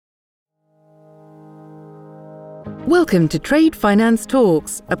Welcome to Trade Finance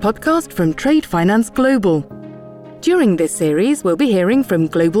Talks, a podcast from Trade Finance Global. During this series, we'll be hearing from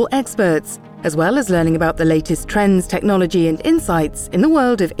global experts, as well as learning about the latest trends, technology and insights in the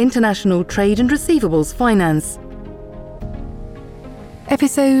world of international trade and receivables finance.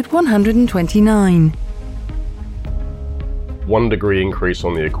 Episode 129. 1 degree increase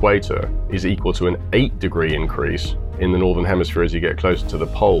on the equator is equal to an 8 degree increase in the Northern Hemisphere as you get closer to the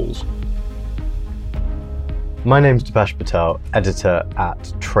poles. My name's Deepesh Patel, editor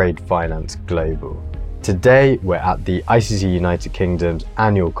at Trade Finance Global. Today we're at the ICC United Kingdom's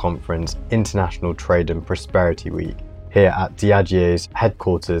annual conference, International Trade and Prosperity Week, here at Diageo's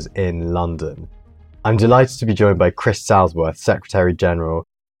headquarters in London. I'm delighted to be joined by Chris Salesworth, Secretary General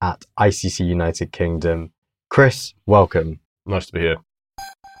at ICC United Kingdom. Chris, welcome. Nice to be here.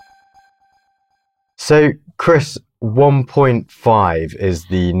 So, Chris, 1.5 is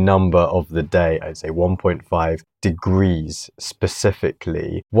the number of the day, I'd say 1.5 degrees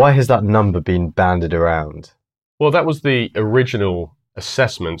specifically. Why has that number been bandied around? Well, that was the original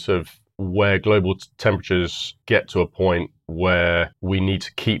assessment of where global temperatures get to a point where we need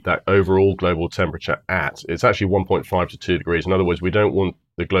to keep that overall global temperature at. It's actually 1.5 to 2 degrees. In other words, we don't want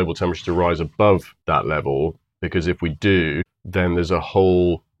the global temperature to rise above that level, because if we do, then there's a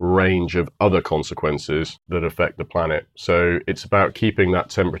whole range of other consequences that affect the planet. So it's about keeping that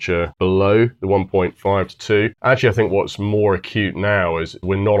temperature below the 1.5 to 2. Actually, I think what's more acute now is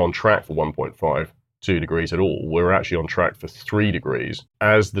we're not on track for 1.5, 2 degrees at all. We're actually on track for 3 degrees.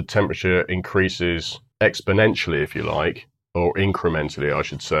 As the temperature increases exponentially, if you like, or incrementally, I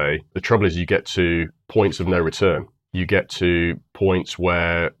should say, the trouble is you get to points of no return. You get to points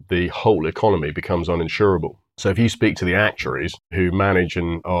where the whole economy becomes uninsurable. So if you speak to the actuaries who manage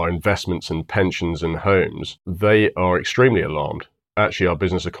our investments and pensions and homes, they are extremely alarmed. Actually, our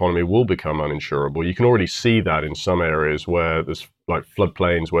business economy will become uninsurable. You can already see that in some areas where there's like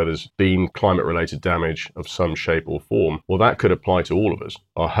floodplains, where there's been climate-related damage of some shape or form. Well, that could apply to all of us.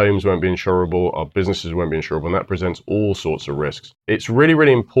 Our homes won't be insurable, our businesses won't be insurable, and that presents all sorts of risks. It's really,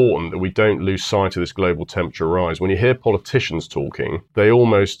 really important that we don't lose sight of this global temperature rise. When you hear politicians talking, they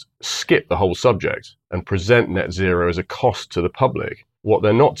almost skip the whole subject and present net zero as a cost to the public. What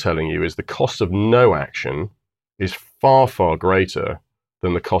they're not telling you is the cost of no action is far, far greater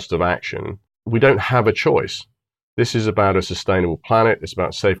than the cost of action. We don't have a choice. This is about a sustainable planet. It's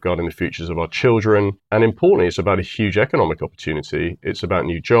about safeguarding the futures of our children. And importantly, it's about a huge economic opportunity. It's about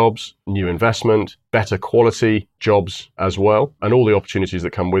new jobs, new investment, better quality jobs as well, and all the opportunities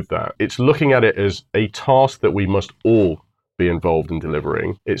that come with that. It's looking at it as a task that we must all be involved in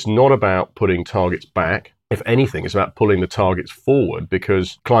delivering. It's not about putting targets back. If anything, it's about pulling the targets forward,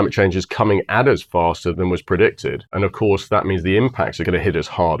 because climate change is coming at us faster than was predicted. And of course, that means the impacts are going to hit us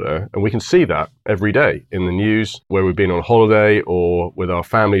harder. And we can see that every day in the news, where we've been on holiday or with our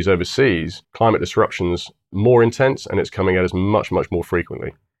families overseas. Climate disruption's more intense, and it's coming at us much, much more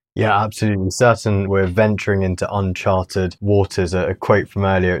frequently. Yeah, absolutely certain. We're venturing into uncharted waters. A quote from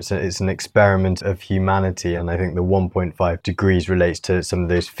earlier, it's an experiment of humanity. And I think the 1.5 degrees relates to some of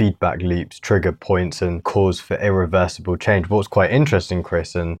those feedback loops, trigger points and cause for irreversible change. What's quite interesting,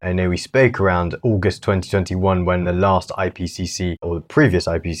 Chris, and I know we spoke around August 2021 when the last IPCC or the previous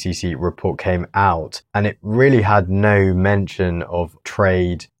IPCC report came out, and it really had no mention of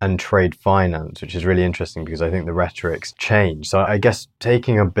trade and trade finance, which is really interesting because I think the rhetoric's changed. So I guess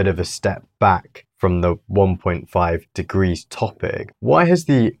taking a bit of a step back from the 1.5 degrees topic, why has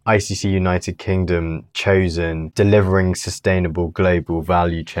the ICC United Kingdom chosen delivering sustainable global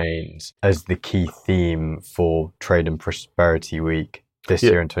value chains as the key theme for Trade and Prosperity Week this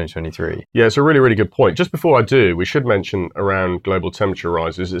year in 2023? Yeah, it's a really, really good point. Just before I do, we should mention around global temperature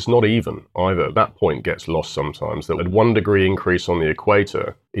rises, it's not even either. That point gets lost sometimes, that a 1 degree increase on the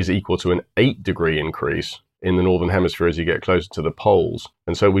equator is equal to an 8 degree increase in the Northern Hemisphere as you get closer to the poles.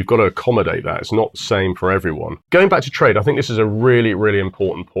 And so we've got to accommodate that. It's not the same for everyone. Going back to trade, I think this is a really, really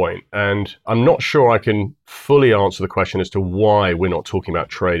important point. And I'm not sure I can fully answer the question as to why we're not talking about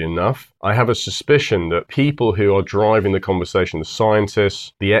trade enough. I have a suspicion that people who are driving the conversation, the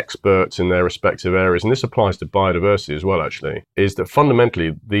scientists, the experts in their respective areas, and this applies to biodiversity as well, actually, is that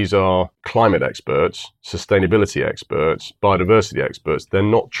fundamentally these are climate experts, sustainability experts, biodiversity experts. They're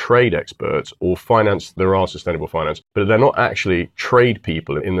not trade experts or finance. There are sustainable finance, but they're not actually trade people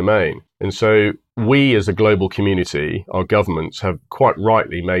in the main. And so we as a global community, our governments have quite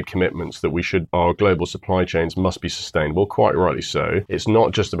rightly made commitments that our global supply chains must be sustainable, quite rightly so. It's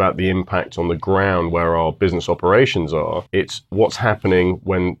not just about the impact on the ground where our business operations are, it's what's happening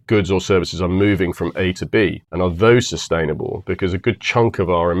when goods or services are moving from A to B. And are those sustainable? Because a good chunk of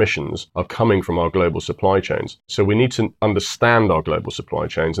our emissions are coming from our global supply chains. So we need to understand our global supply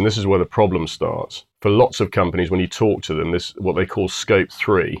chains, and this is where the problem starts. For lots of companies, when you talk to them, this what they call Scope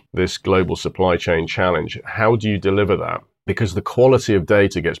 3, this global supply chain challenge, how do you deliver that? Because the quality of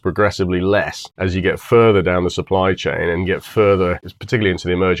data gets progressively less as you get further down the supply chain and get further, particularly into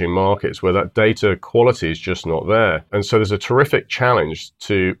the emerging markets, where that data quality is just not there. And so there's a terrific challenge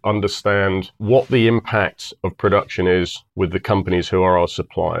to understand what the impact of production is with the companies who are our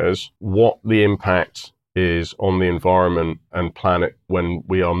suppliers, what the impact is on the environment and planet when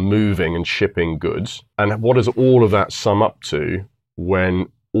we are moving and shipping goods, and what does all of that sum up to when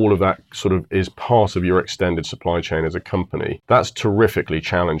all of that sort of is part of your extended supply chain as a company. That's terrifically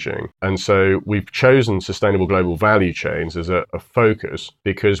challenging. And so we've chosen sustainable global value chains as a focus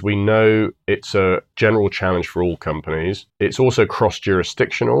because we know it's a general challenge for all companies. It's also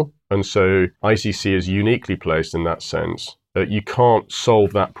cross-jurisdictional. And so ICC is uniquely placed in that sense. You can't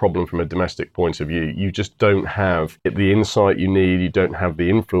solve that problem from a domestic point of view. You just don't have the insight you need, you don't have the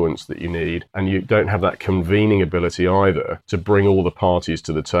influence that you need, and you don't have that convening ability either to bring all the parties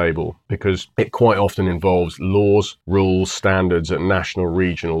to the table, because it quite often involves laws, rules, standards at national,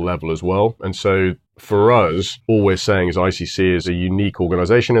 regional level as well. And so for us, all we're saying is ICC is a unique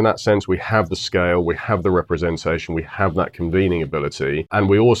organization in that sense. We have the scale, we have the representation, we have that convening ability, and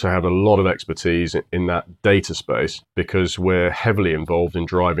we also have a lot of expertise in that data space because we're heavily involved in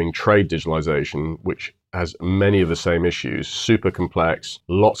driving trade digitalization, which has many of the same issues, super complex,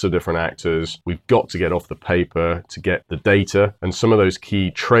 lots of different actors. We've got to get off the paper to get the data. And some of those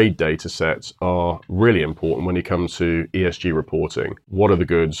key trade data sets are really important when it comes to ESG reporting. What are the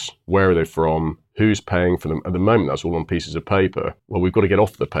goods? Where are they from? Who's paying for them? At the moment, that's all on pieces of paper. Well, we've got to get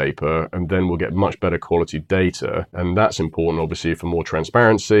off the paper and then we'll get much better quality data. And that's important, obviously, for more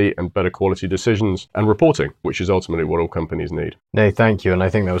transparency and better quality decisions and reporting, which is ultimately what all companies need. No, thank you. And I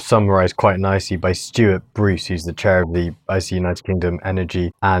think that was summarised quite nicely by Stuart Bruce, who's the chair of the ICC United Kingdom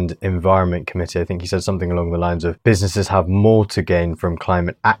Energy and Environment Committee. I think he said something along the lines of businesses have more to gain from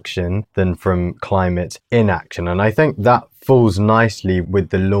climate action than from climate inaction. And I think that falls nicely with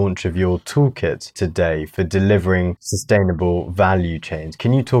the launch of your toolkit today for delivering sustainable value chains.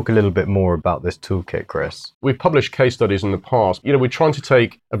 Can you talk a little bit more about this toolkit, Chris? We've published case studies in the past. We're trying to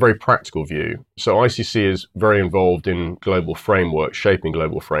take a very practical view. So ICC is very involved in global frameworks, shaping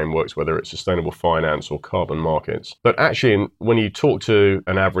global frameworks, whether it's sustainable finance or carbon markets. But actually, when you talk to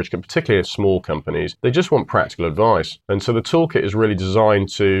an average, particularly small companies, they just want practical advice. And so the toolkit is really designed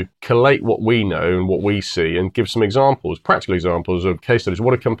to collate what we know and what we see and give some examples, practical examples of case studies.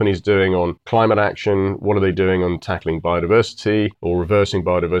 What are companies doing on climate action? What are they doing on tackling biodiversity or reversing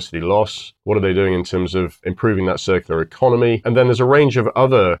biodiversity loss? What are they doing in terms of improving that circular economy? And then there's a range of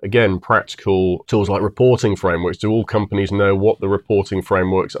other, again, practical tools like reporting frameworks. Do all companies know what the reporting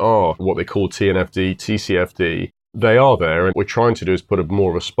frameworks are? What they call TNFD, TCFD. They are there, and what we're trying to do is put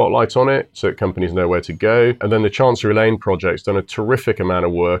more of a spotlight on it so that companies know where to go. And then the Chancery Lane project's done a terrific amount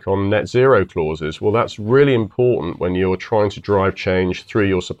of work on net zero clauses. Well, that's really important when you're trying to drive change through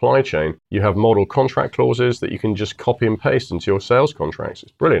your supply chain. You have model contract clauses that you can just copy and paste into your sales contracts.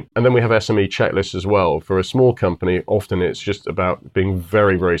 It's brilliant. And then we have SME checklists as well. For a small company, often it's just about being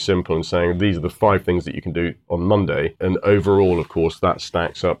very, very simple and saying these are the 5 things that you can do on Monday. And overall, of course, that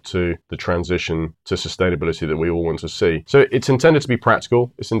stacks up to the transition to sustainability that we all want to see. So it's intended to be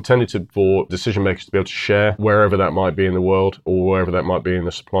practical. It's intended for decision makers to be able to share wherever that might be in the world or wherever that might be in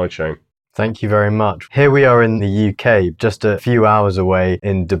the supply chain. Thank you very much. Here we are in the UK, just a few hours away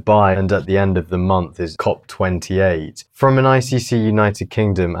in Dubai, and at the end of the month is COP28. From an ICC United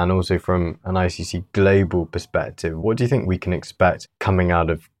Kingdom and also from an ICC global perspective, what do you think we can expect coming out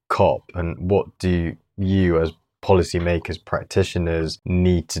of COP, and what do you as policymakers, practitioners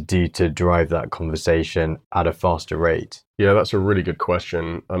need to do to drive that conversation at a faster rate? Yeah, that's a really good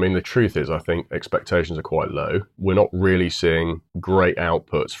question. I mean, the truth is, I think expectations are quite low. We're not really seeing great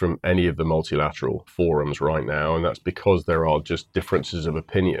outputs from any of the multilateral forums right now, and that's because there are just differences of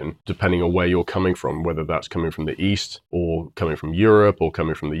opinion depending on where you're coming from, whether that's coming from the East or coming from Europe or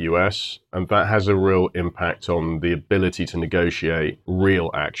coming from the US. And that has a real impact on the ability to negotiate real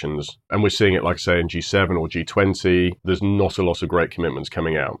actions. And we're seeing it, like I say, in G7 or G20. There's not a lot of great commitments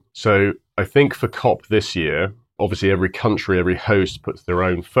coming out. So I think for COP this year, Obviously, every country, every host puts their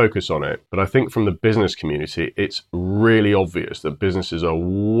own focus on it. But I think from the business community, it's really obvious that businesses are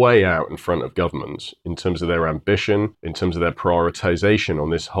way out in front of governments in terms of their ambition, in terms of their prioritization on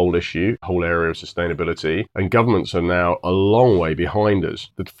this whole issue, whole area of sustainability. And governments are now a long way behind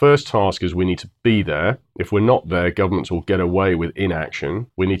us. The first task is we need to be there. If we're not there, governments will get away with inaction.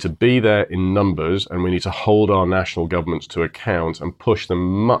 We need to be there in numbers, and we need to hold our national governments to account and push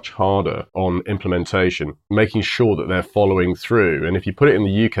them much harder on implementation, making sure that they're following through. And if you put it in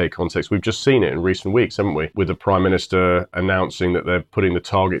the UK context, we've just seen it in recent weeks, haven't we? With the Prime Minister announcing that they're putting the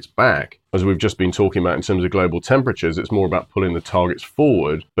targets back. As we've just been talking about in terms of global temperatures, it's more about pulling the targets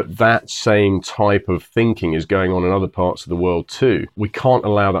forward. But that same type of thinking is going on in other parts of the world too. We can't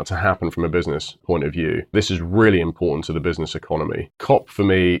allow that to happen from a business point of view. This is really important to the business economy. COP, for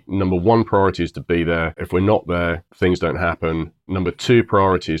me, number one priority is to be there. If we're not there, things don't happen. Number two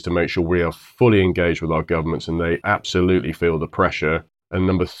priority is to make sure we are fully engaged with our governments and they absolutely feel the pressure. And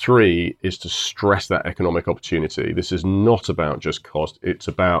number three is to stress that economic opportunity. This is not about just cost. It's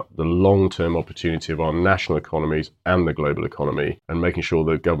about the long-term opportunity of our national economies and the global economy, and making sure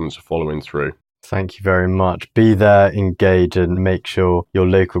that governments are following through. Thank you very much. Be there, engage, and make sure your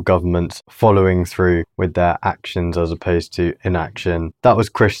local government's following through with their actions as opposed to inaction. That was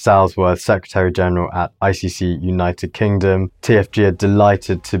Chris Salesworth, Secretary General at ICC United Kingdom. TFG are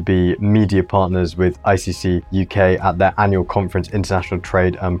delighted to be media partners with ICC UK at their annual conference, International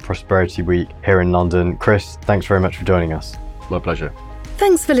Trade and Prosperity Week here in London. Chris, thanks very much for joining us. My pleasure.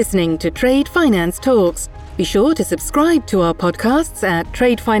 Thanks for listening to Trade Finance Talks. Be sure to subscribe to our podcasts at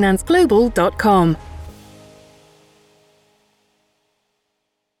tradefinanceglobal.com.